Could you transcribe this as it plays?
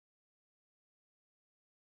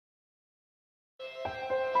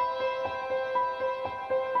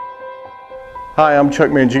Hi, I'm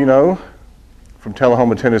Chuck Mangino from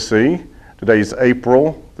Tennessean, Tennessee. Today is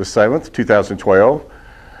April the 7th, 2012.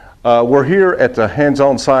 We're here at the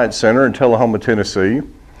Hands-On Science Center in Tennessean, Tennessee,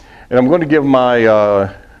 and I'm going to give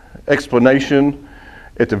my explanation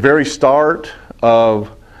at the very start of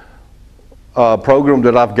a program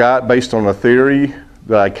that I've got based on a theory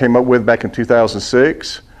that I came up with back in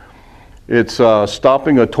 2006. It's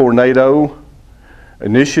Stopping a Tornado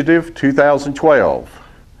Initiative 2012.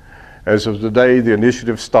 As of today, the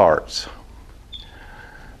initiative starts.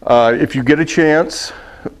 If you get a chance,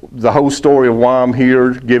 the whole story of why I'm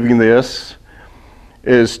here giving this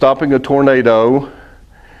is Stopping a Tornado,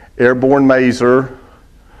 Airborne Maser,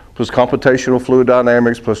 plus Computational Fluid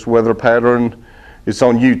Dynamics, plus Weather Pattern. It's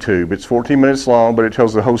on YouTube. It's 14 minutes long, but it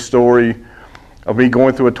tells the whole story of me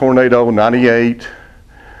going through a tornado in '98,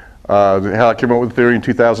 how I came up with the theory in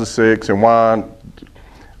 2006, and why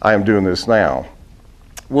I am doing this now.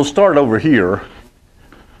 We'll start over here.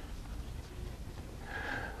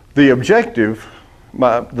 The objective,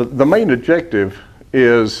 the main objective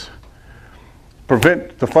is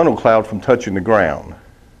prevent the funnel cloud from touching the ground.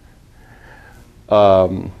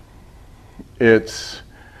 It's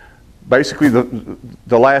basically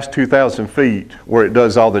the last 2,000 feet where it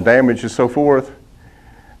does all the damage and so forth.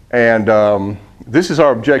 And this is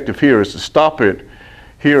our objective here, is to stop it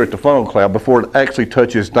here at the funnel cloud before it actually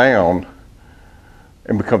touches down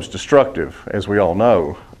and becomes destructive, as we all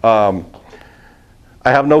know. I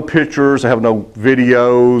have no pictures, I have no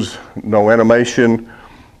videos, no animation.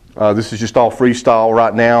 This is just all freestyle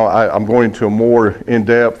right now. I'm going into a more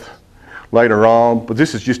in-depth later on, but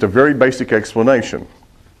this is just a very basic explanation.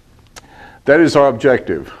 That is our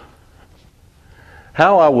objective.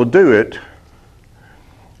 How I will do it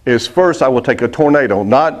is, first I will take a tornado,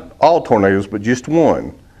 not all tornadoes, but just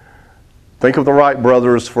one. Think of the Wright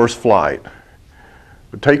brothers' first flight.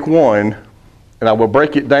 But take one, and I will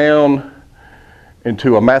break it down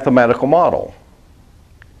into a mathematical model.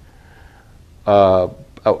 Then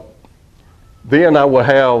I will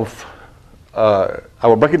have, I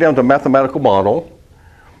will break it down to a mathematical model.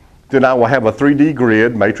 Then I will have a 3D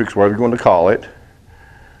grid, matrix, whatever you're going to call it.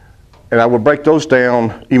 And I will break those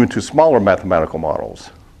down even to smaller mathematical models.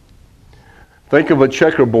 Think of a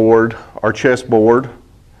checkerboard or chessboard.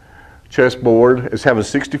 Chessboard is having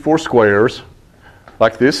 64 squares,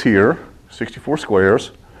 like this here, 64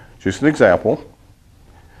 squares, just an example.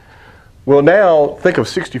 Well, now think of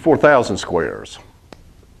 64,000 squares.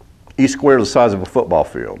 Each square is the size of a football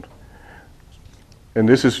field. And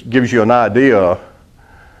this gives you an idea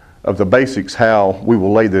of the basics, how we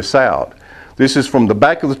will lay this out. This is from the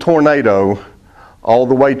back of the tornado all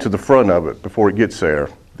the way to the front of it before it gets there.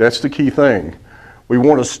 That's the key thing. We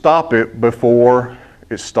want to stop it before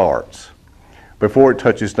it starts, before it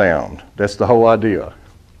touches down. That's the whole idea.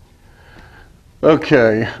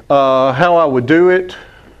 Okay, how I would do it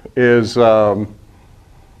is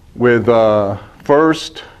with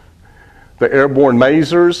first the airborne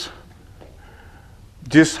masers.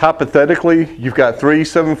 Just hypothetically, you've got 3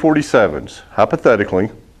 747s, hypothetically,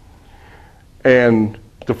 and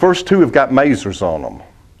the first 2 have got masers on them.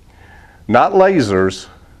 Not lasers,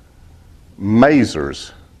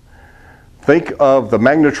 masers. Think of the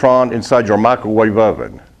magnetron inside your microwave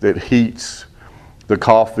oven that heats the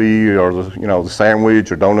coffee or the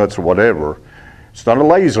sandwich or donuts or whatever. It's not a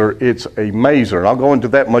laser, it's a maser, and I'll go into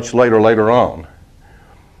that much later on.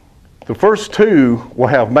 The first 2 will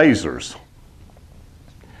have masers.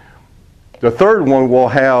 The third one will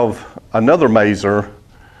have another maser,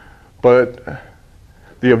 but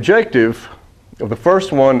the objective of the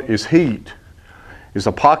first one is heat, is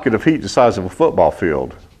a pocket of heat the size of a football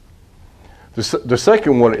field. The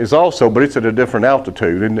second one is also, but it's at a different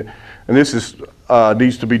altitude, and this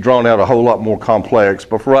needs to be drawn out a whole lot more complex,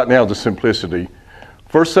 but for right now, the simplicity.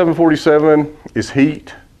 First 747 is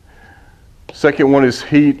heat. Second one is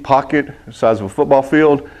heat pocket, the size of a football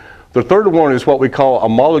field. The third one is what we call a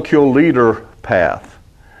molecule leader path.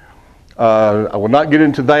 I will not get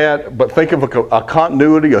into that, but think of a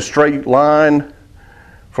continuity, a straight line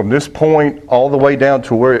from this point all the way down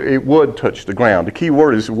to where it would touch the ground. The key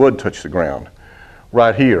word is it would touch the ground,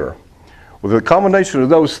 right here. With a combination of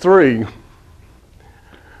those 3,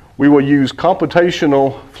 we will use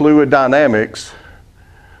computational fluid dynamics.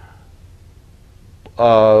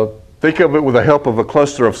 Think of it with the help of a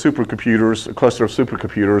cluster of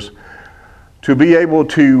supercomputers, to be able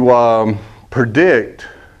to predict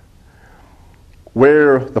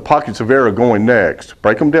where the pockets of air are going next.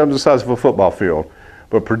 Break them down to the size of a football field,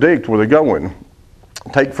 but predict where they're going.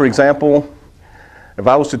 Take, for example, if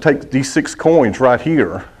I was to take these 6 coins right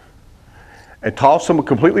here and toss them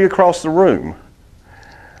completely across the room,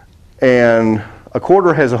 and a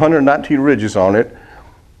quarter has 119 ridges on it.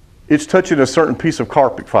 It's touching a certain piece of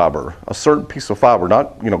carpet fiber, a certain piece of fiber,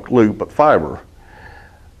 not glue, but fiber.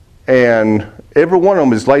 And every one of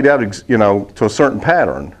them is laid out to a certain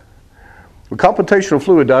pattern. With computational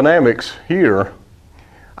fluid dynamics here,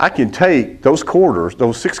 I can take those quarters,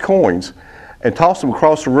 those 6 coins, and toss them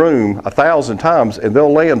across the room 1,000 times, and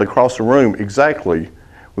they'll land across the room exactly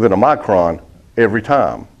within a micron every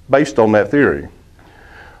time, based on that theory.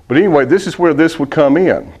 But anyway, this is where this would come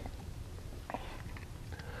in.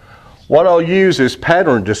 What I'll use is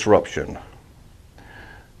pattern disruption.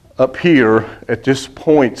 Up here, at this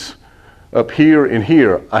points up here and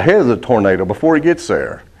here, ahead of the tornado, before it gets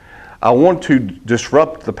there. I want to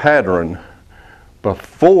disrupt the pattern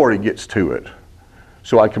before it gets to it,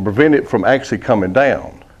 so I can prevent it from actually coming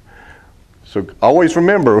down. So always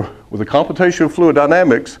remember, with the computational fluid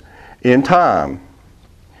dynamics, in time,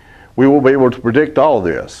 we will be able to predict all of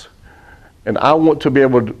this. And I want to be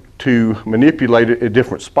able to manipulate it at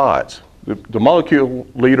different spots. The molecule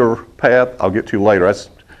leader path, I'll get to later.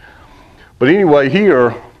 But anyway,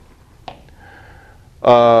 here,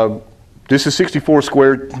 this is 64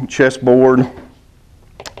 square chessboard.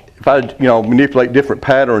 If I manipulate different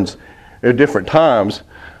patterns at different times,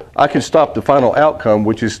 I can stop the final outcome,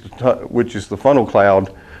 which is the funnel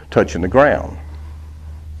cloud touching the ground.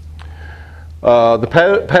 The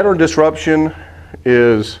pattern disruption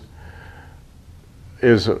is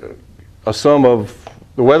a sum of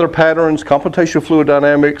the weather patterns, computational fluid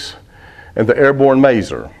dynamics, and the airborne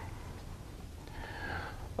maser.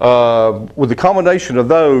 With the combination of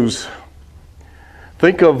those,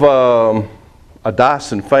 think of a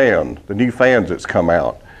Dyson fan, the new fans that's come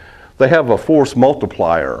out. They have a force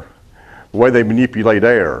multiplier, the way they manipulate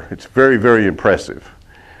air. It's very, very impressive.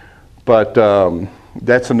 But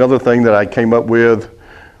that's another thing that I came up with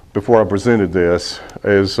before I presented this,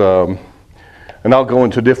 is, and I'll go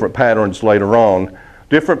into different patterns later on.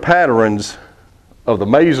 Different patterns of the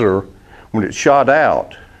maser, when it's shot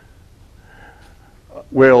out,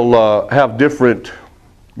 will have different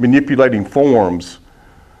manipulating forms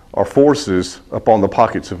or forces upon the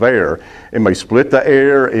pockets of air. It may split the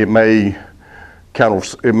air, it may go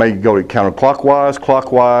counterclockwise,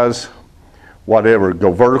 clockwise, whatever,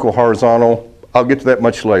 go vertical, horizontal. I'll get to that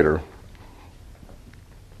much later.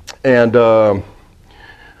 And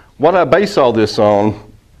what I base all this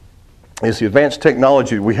on is the advanced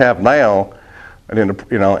technology we have now,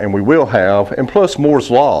 and we will have, and plus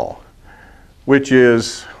Moore's law, which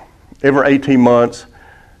is every 18 months,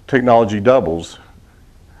 technology doubles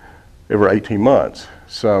every 18 months.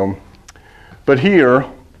 So, but here,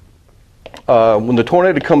 when the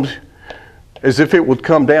tornado comes, as if it would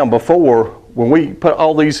come down before, when we put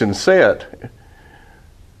all these in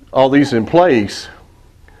place,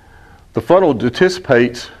 the funnel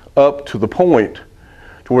dissipates up to the point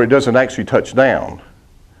to where it doesn't actually touch down.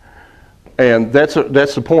 And that's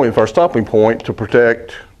the point of our stopping point, to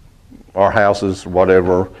protect our houses,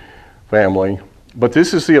 whatever, family. But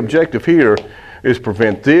this is the objective here, is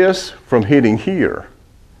prevent this from hitting here.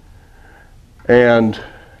 And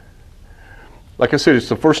like I said, it's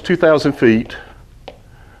the first 2,000 feet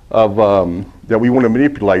of, that we want to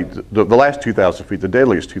manipulate, the last 2,000 feet, the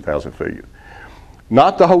deadliest 2,000 feet.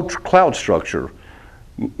 Not the whole cloud structure,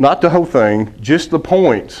 not the whole thing, just the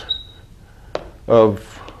points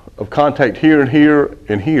of contact here and here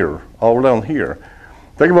and here, all down here.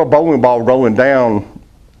 Think of a bowling ball rolling down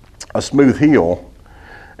a smooth hill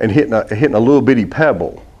and hitting a little bitty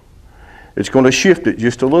pebble. It's going to shift it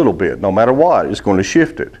just a little bit. No matter what, it's going to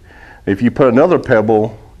shift it. If you put another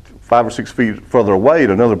pebble 5 or 6 feet further away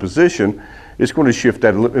in another position, it's going to shift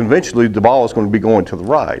that. Eventually, the ball is going to be going to the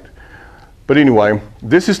right. But anyway,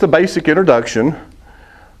 this is the basic introduction.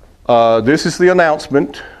 This is the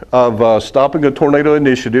announcement of Stopping a Tornado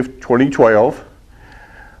Initiative 2012.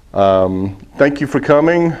 Thank you for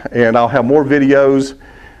coming, and I'll have more videos,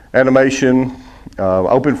 animation,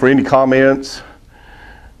 open for any comments.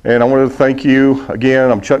 And I want to thank you again.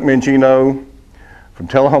 I'm Chuck Mangino from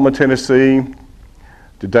Tennessean, Tennessee.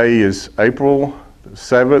 Today is April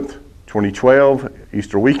 7th, 2012,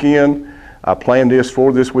 Easter weekend. I planned this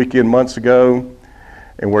for this weekend months ago,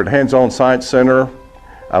 and we're at Hands-On Science Center.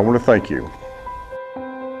 I want to thank you.